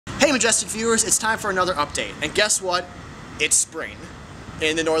Hey Majestic viewers, it's time for another update. And guess what? It's spring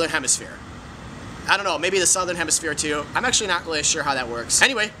in the Northern Hemisphere. I don't know, maybe the Southern Hemisphere too. I'm actually not really sure how that works.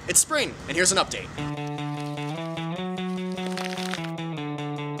 Anyway, it's spring, and here's an update.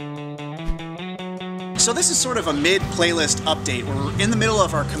 So this is sort of a mid-playlist update. We're in the middle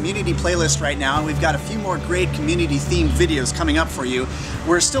of our community playlist right now, and we've got a few more great community-themed videos coming up for you.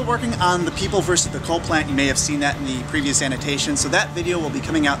 We're still working on the People versus the Coal Plant. You may have seen that in the previous annotation, so that video will be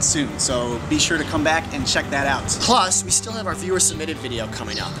coming out soon. So be sure to come back and check that out. Plus, we still have our viewer-submitted video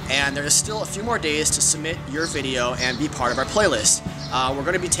coming up, and there is still a few more days to submit your video and be part of our playlist. We're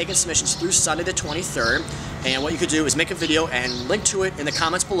going to be taking submissions through Sunday the 23rd, and what you could do is make a video and link to it in the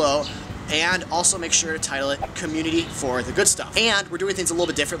comments below. And also make sure to title it Community for the Good Stuff. And we're doing things a little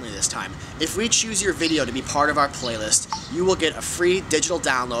bit differently this time. If we choose your video to be part of our playlist, you will get a free digital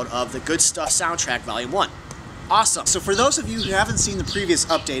download of the Good Stuff soundtrack Volume 1. Awesome. So for those of you who haven't seen the previous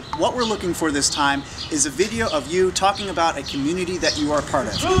update, what we're looking for this time is a video of you talking about a community that you are a part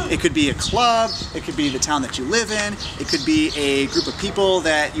of. It could be a club, it could be the town that you live in, it could be a group of people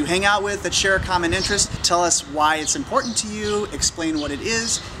that you hang out with that share a common interest. Tell us why it's important to you, explain what it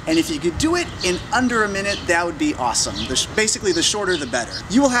is, and if you could do it in under a minute, that would be awesome. Basically, the shorter the better.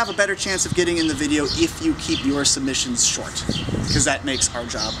 You will have a better chance of getting in the video if you keep your submissions short, because that makes our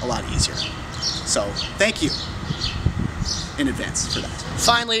job a lot easier. So, thank you in advance for that.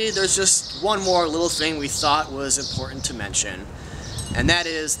 Finally, there's just one more little thing we thought was important to mention, and that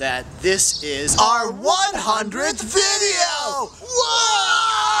is that this is our 100th video!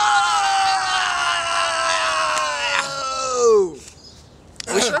 Whoa!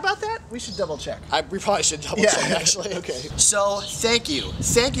 Are we sure about that? We should double check. We probably should double check, actually. Okay. So, thank you.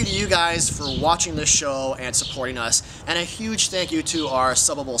 Thank you to you guys for watching this show and supporting us. And a huge thank you to our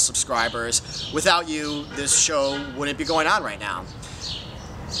Subbable subscribers. Without you, this show wouldn't be going on right now.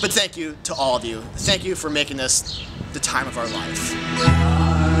 But thank you to all of you. Thank you for making this the time of our life. I've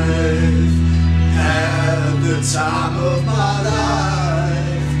had the time of my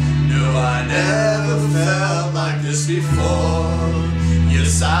life. No, I never felt like this before.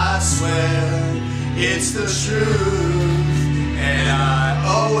 Yes, I swear it's the truth, and I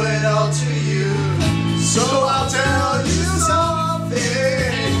owe it all to you. So I'll tell you something.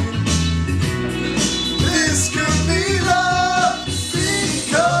 This could be love,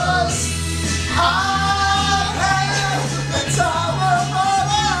 because I've had the time of my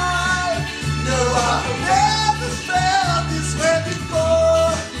life. No, I've never felt this way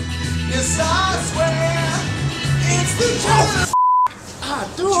before. Yes, I swear it's the truth.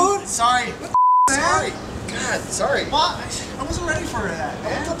 Dude! Sorry. Sorry. God, sorry. What? I wasn't ready for that,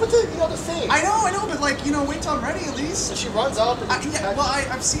 man. Put the, the thing. I know, but like, wait till I'm ready at least. So she runs up and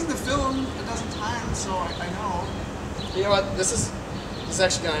I've seen the film a dozen times, so I know. You know what? This is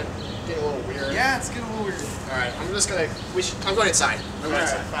actually gonna get a little weird. Yeah, it's getting a little weird. Alright, I'm going inside. I'm going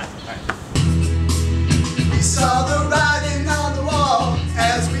inside. Fine. We saw the writing on the wall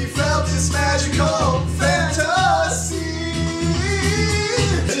as we felt this magical fantasy.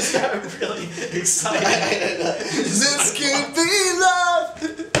 I just got really excited. This could be love.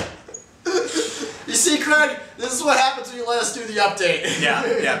 You see, Craig, this is what happens when you let us do the update.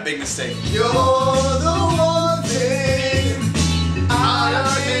 Yeah, big mistake. You're the one.